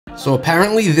So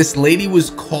apparently this lady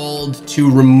was called to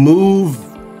remove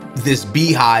this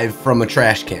beehive from a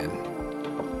trash can.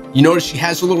 You notice she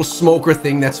has her little smoker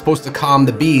thing that's supposed to calm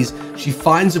the bees. She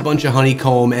finds a bunch of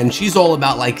honeycomb and she's all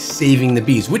about like saving the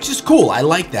bees, which is cool. I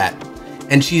like that.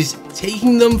 And she's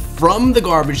taking them from the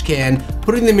garbage can,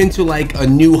 putting them into like a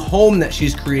new home that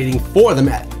she's creating for them.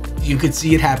 You could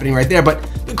see it happening right there, but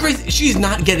the crazy, she's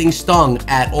not getting stung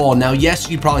at all. Now, yes,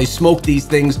 she probably smoked these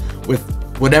things with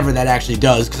whatever that actually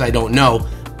does, because I don't know,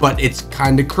 but it's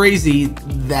kind of crazy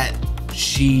that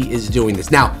she is doing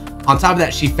this. Now, on top of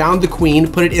that, she found the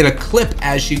queen, put it in a clip,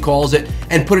 as she calls it,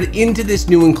 and put it into this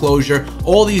new enclosure.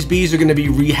 All these bees are going to be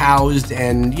rehoused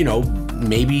and, you know,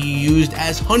 maybe used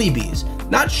as honeybees.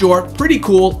 Not sure. Pretty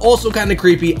cool. Also kind of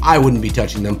creepy. I wouldn't be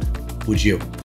touching them. Would you?